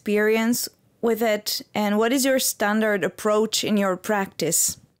your experience with it, and what is your standard approach in your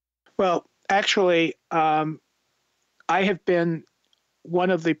practice? Well, actually, I have been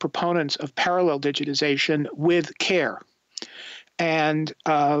one of the proponents of parallel digitization with care. And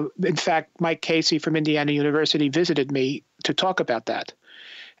in fact, Mike Casey from Indiana University visited me to talk about that.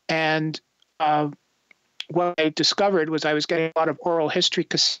 And what I discovered was I was getting a lot of oral history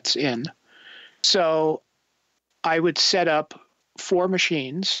cassettes in. So I would set up 4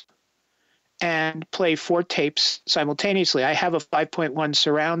 machines and play 4 tapes simultaneously. I have a 5.1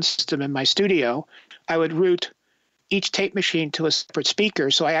 surround system in my studio. I would route each tape machine to a separate speaker,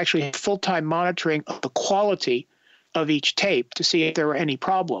 so I actually had full-time monitoring of the quality of each tape to see if there were any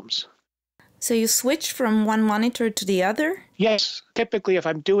problems. So you switch from one monitor to the other? Yes. Typically, if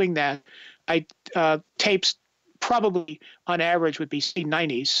I'm doing that, tapes probably on average would be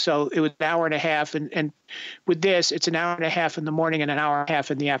C90s. So it was an hour and a half. And with this, it's an hour and a half in the morning and an hour and a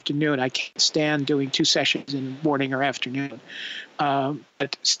half in the afternoon. I can't stand doing 2 sessions in the morning or afternoon.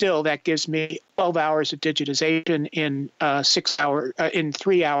 But still, that gives me 12 hours of digitization in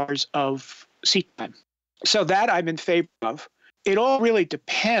 3 hours of seat time. So that I'm in favor of. It all really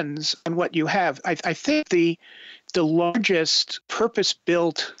depends on what you have. I think the largest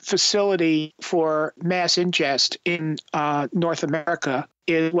purpose-built facility for mass ingest in North America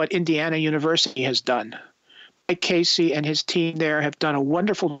is what Indiana University has done. Mike Casey and his team there have done a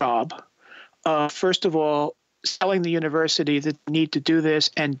wonderful job of, first of all, selling the university the need to do this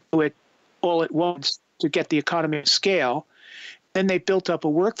and do it all at once to get the economy of scale. Then they built up a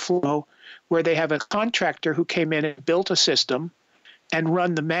workflow where they have a contractor who came in and built a system and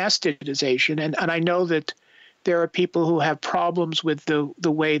run the mass digitization. And I know that there are people who have problems with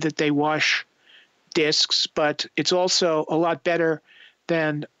the way that they wash discs, but it's also a lot better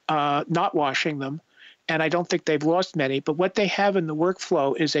than not washing them. And I don't think they've lost many. But what they have in the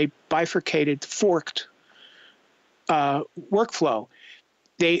workflow is a bifurcated, forked workflow.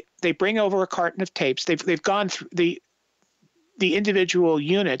 They bring over a carton of tapes. They've gone through the individual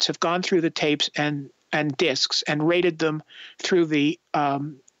units have gone through the tapes and discs and rated them through the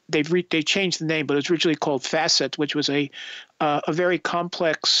they changed the name, but it was originally called Facet, which was a very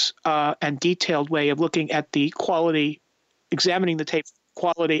complex and detailed way of looking at the quality, examining the tape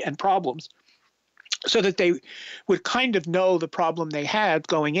quality and problems, so that they would kind of know the problem they had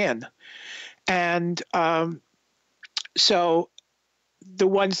going in. And so the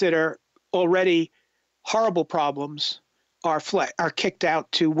ones that are already horrible problems are kicked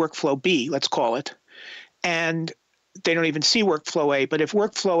out to workflow B, let's call it, and they don't even see workflow A. But if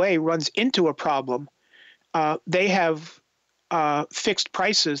workflow A runs into a problem, they have fixed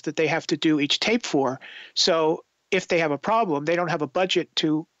prices that they have to do each tape for. So if they have a problem, they don't have a budget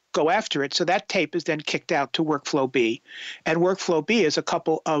to go after it. So that tape is then kicked out to workflow B. And workflow B is a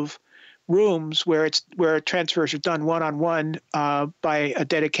couple of rooms where transfers are done one-on-one by a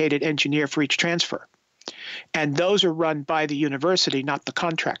dedicated engineer for each transfer. And those are run by the university, not the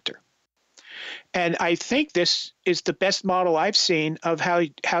contractor. And I think this is the best model I've seen of how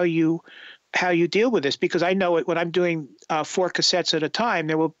you deal with this, because I know it when I'm doing 4 cassettes at a time.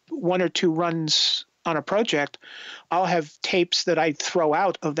 There will 1 or 2 runs on a project. I'll have tapes that I throw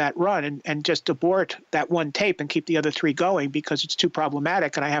out of that run and just abort that one tape and keep the other 3 going because it's too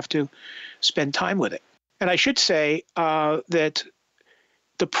problematic and I have to spend time with it. And I should say that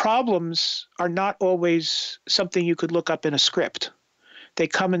the problems are not always something you could look up in a script. They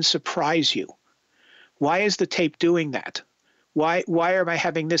come and surprise you. Why is the tape doing that? Why am I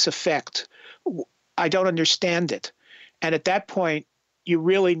having this effect? I don't understand it. And at that point, you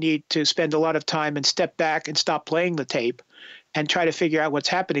really need to spend a lot of time and step back and stop playing the tape and try to figure out what's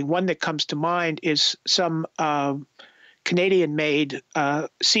happening. One that comes to mind is some Canadian-made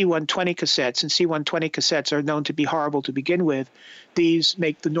C120 cassettes, and C120 cassettes are known to be horrible to begin with. These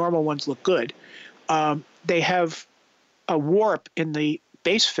make the normal ones look good. They have a warp in the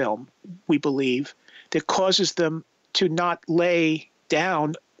base film, we believe, that causes them to not lay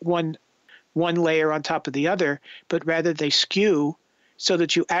down one layer on top of the other, but rather they skew so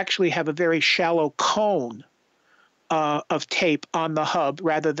that you actually have a very shallow cone of tape on the hub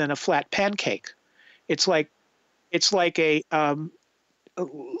rather than a flat pancake. It's like a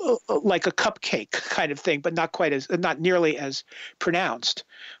cupcake kind of thing, but not nearly as pronounced,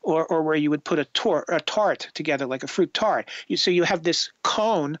 or where you would put a tart together, like a fruit tart. So you have this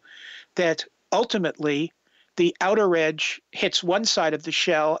cone that ultimately the outer edge hits one side of the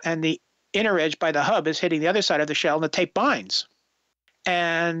shell and the inner edge by the hub is hitting the other side of the shell, and the tape binds.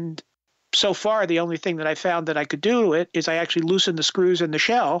 And so far, the only thing that I found that I could do to it is I actually loosen the screws in the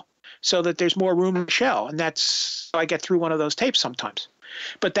shell so that there's more room in the shell, and that's how I get through one of those tapes sometimes.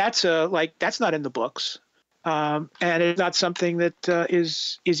 But that's not in the books, and it's not something that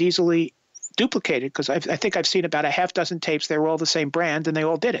is easily duplicated, because I think I've seen about a half dozen tapes. They were all the same brand, and they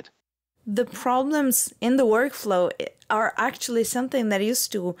all did it. The problems in the workflow are actually something that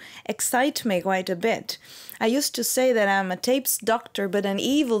used to excite me quite a bit. I used to say that I'm a tapes doctor, but an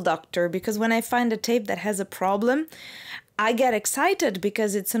evil doctor, because when I find a tape that has a problem, I get excited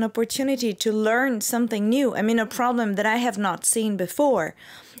because it's an opportunity to learn something new. I mean, a problem that I have not seen before.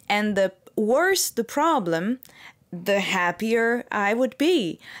 And the worse the problem, the happier I would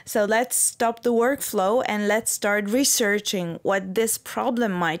be. So let's stop the workflow and let's start researching what this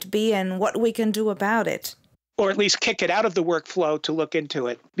problem might be and what we can do about it. Or at least kick it out of the workflow to look into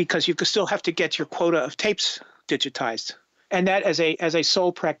it, because you still have to get your quota of tapes digitized. And that, as a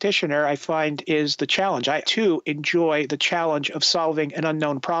sole practitioner, I find is the challenge. I, too, enjoy the challenge of solving an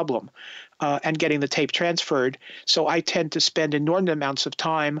unknown problem and getting the tape transferred. So I tend to spend inordinate amounts of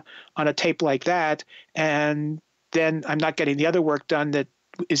time on a tape like that, and then I'm not getting the other work done that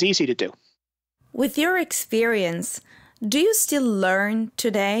is easy to do. With your experience, do you still learn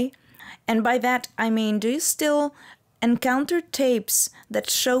today? And by that, I mean, do you still encounter tapes that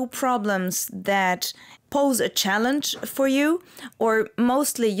show problems that pose a challenge for you? Or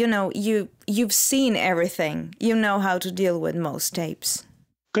mostly, you've seen everything. You know how to deal with most tapes.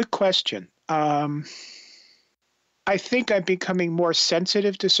 Good question. I think I'm becoming more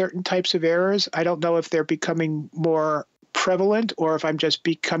sensitive to certain types of errors. I don't know if they're becoming more prevalent or if I'm just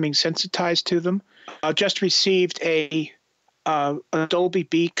becoming sensitized to them. I just received a a Dolby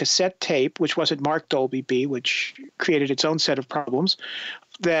B cassette tape, which wasn't marked Dolby B, which created its own set of problems,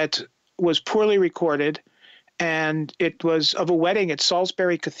 that was poorly recorded. And it was of a wedding at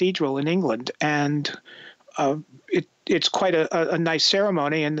Salisbury Cathedral in England. And it's quite a nice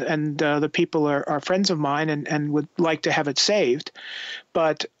ceremony, and the people are friends of mine and would like to have it saved.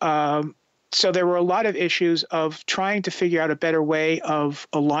 But so there were a lot of issues of trying to figure out a better way of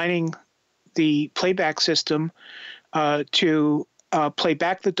aligning the playback system to play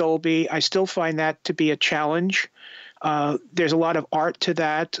back the Dolby. I still find that to be a challenge. There's a lot of art to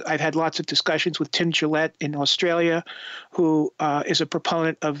that. I've had lots of discussions with Tim Gillette in Australia, who is a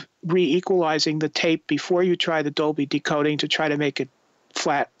proponent of re-equalizing the tape before you try the Dolby decoding to try to make it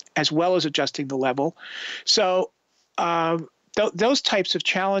flat, as well as adjusting the level. So those types of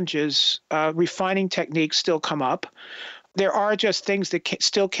challenges, refining techniques still come up. There are just things that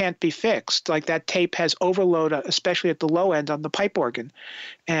still can't be fixed, like that tape has overload, especially at the low end on the pipe organ.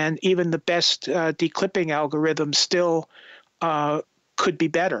 And even the best declipping algorithms still could be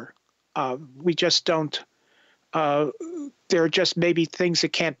better. We just don't, there are just maybe things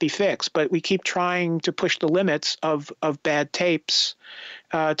that can't be fixed, but we keep trying to push the limits of bad tapes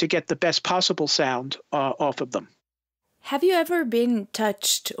to get the best possible sound off of them. Have you ever been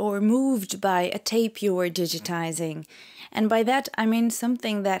touched or moved by a tape you were digitizing? And by that, I mean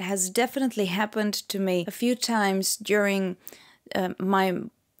something that has definitely happened to me a few times during my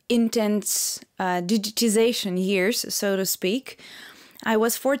intense digitization years, so to speak. I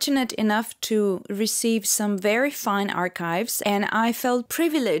was fortunate enough to receive some very fine archives, and I felt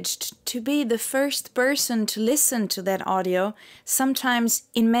privileged to be the first person to listen to that audio, sometimes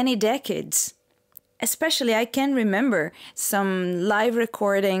in many decades. Especially, I can remember some live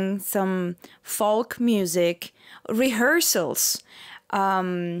recording, some folk music, rehearsals,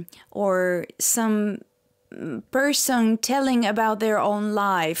 or some person telling about their own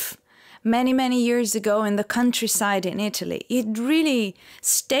life many, many years ago in the countryside in Italy. It really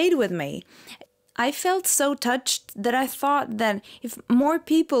stayed with me. I felt so touched that I thought that if more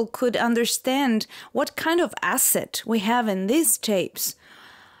people could understand what kind of asset we have in these tapes,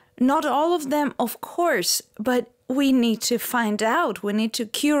 not all of them, of course, but we need to find out. We need to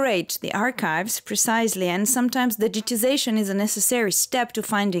curate the archives precisely, and sometimes digitization is a necessary step to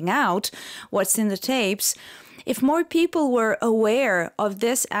finding out what's in the tapes. If more people were aware of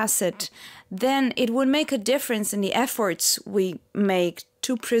this asset, then it would make a difference in the efforts we make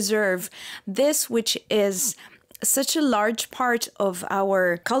to preserve this, which is such a large part of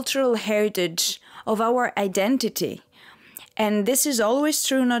our cultural heritage, of our identity. And this is always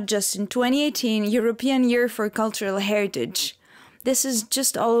true, not just in 2018, European Year for Cultural Heritage. This is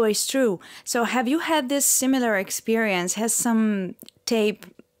just always true. So have you had this similar experience? Has some tape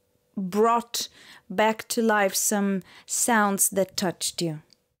brought back to life some sounds that touched you?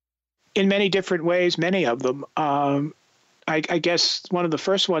 In many different ways, many of them. I guess one of the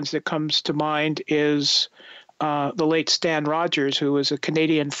first ones that comes to mind is the late Stan Rogers, who was a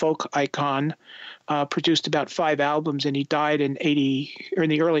Canadian folk icon, produced about 5 albums, and he died in the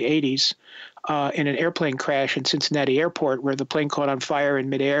early 80s in an airplane crash in Cincinnati Airport, where the plane caught on fire in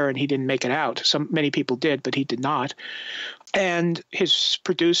midair and he didn't make it out. Many people did, but he did not. And his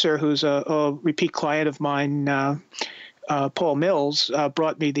producer, who's a repeat client of mine, Paul Mills,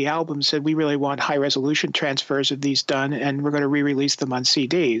 brought me the album, said, we really want high resolution transfers of these done, and we're going to re-release them on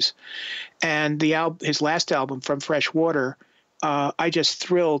CDs. And his last album, From Fresh Water, I just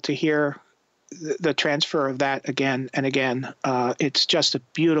thrilled to hear the transfer of that again and again. It's just a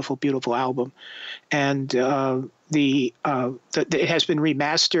beautiful, beautiful album. And it has been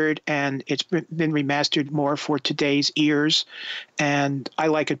remastered, and it's been remastered more for today's ears. And I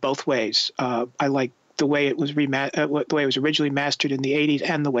like it both ways. I like the way it was the way it was originally mastered in the 80s,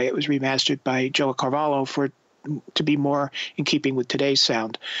 and the way it was remastered by Joe Carvalho to be more in keeping with today's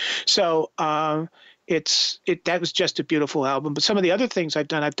sound. So that was just a beautiful album. But some of the other things I've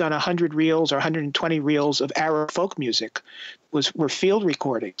done 100 reels or 120 reels of Arab folk music were field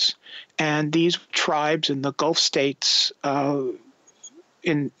recordings. And these tribes in the Gulf states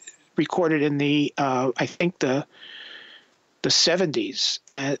recorded in the I think the 70s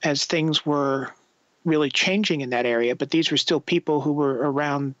as things were really changing in that area. But these were still people who were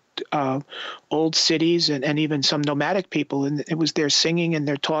around old cities and even some nomadic people, and it was their singing and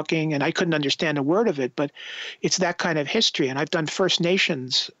their talking, and I couldn't understand a word of it, but it's that kind of history. And I've done First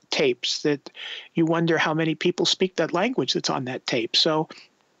Nations tapes that you wonder how many people speak that language that's on that tape. So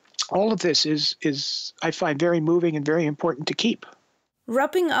all of this is I find very moving and very important to keep.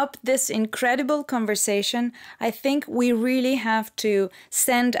 Wrapping up this incredible conversation, I think we really have to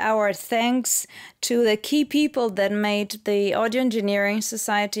send our thanks to the key people that made the Audio Engineering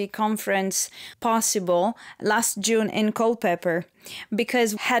Society conference possible last June in Culpeper.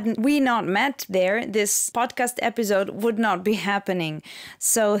 Because had we not met there, this podcast episode would not be happening.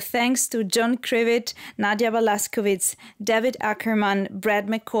 So thanks to John Krivit, Nadia Balaskowitz, David Ackerman, Brad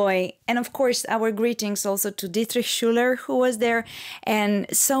McCoy, and of course our greetings also to Dietrich Schuller, who was there, and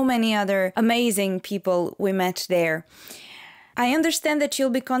so many other amazing people we met there. I understand that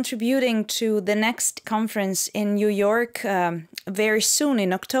you'll be contributing to the next conference in New York very soon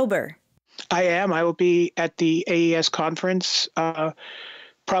in October. I am. I will be at the AES conference,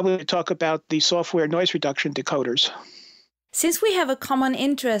 probably to talk about the software noise reduction decoders. Since we have a common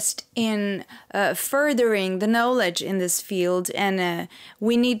interest in furthering the knowledge in this field, and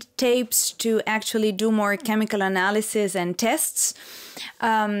we need tapes to actually do more chemical analysis and tests,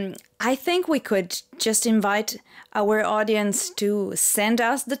 I think we could just invite our audience to send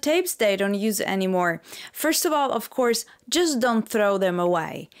us the tapes they don't use anymore. First of all, of course, just don't throw them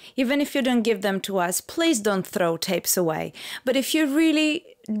away. Even if you don't give them to us, please don't throw tapes away. But if you really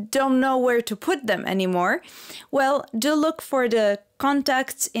don't know where to put them anymore, well, do look for the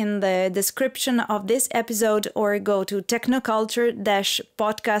contacts in the description of this episode or go to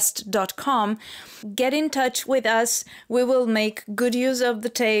technoculture-podcast.com. Get in touch with us. We will make good use of the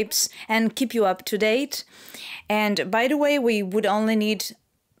tapes and keep you up to date. And by the way, we would only need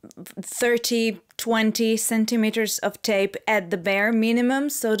 20 centimeters of tape at the bare minimum,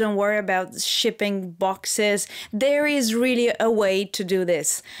 so don't worry about shipping boxes. There is really a way to do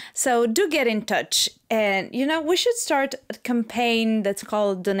this. So do get in touch. And, we should start a campaign that's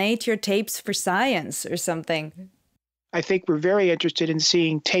called Donate Your Tapes for Science or something. I think we're very interested in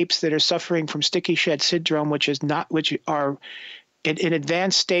seeing tapes that are suffering from sticky shed syndrome, which are in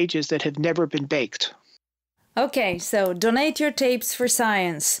advanced stages that have never been baked. Okay, so donate your tapes for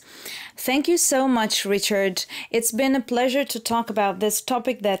science. Thank you so much, Richard. It's been a pleasure to talk about this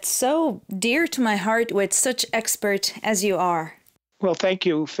topic that's so dear to my heart with such expert as you are. Well, thank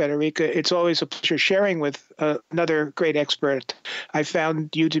you, Federica. It's always a pleasure sharing with another great expert. I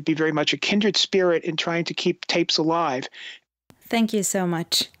found you to be very much a kindred spirit in trying to keep tapes alive. Thank you so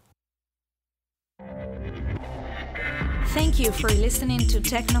much. Thank you for listening to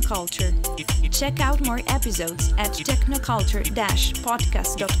Technoculture. Check out more episodes at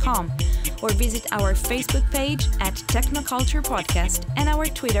technoculture-podcast.com or visit our Facebook page at Technoculture Podcast and our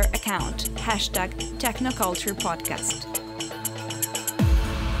Twitter account, #TechnoculturePodcast.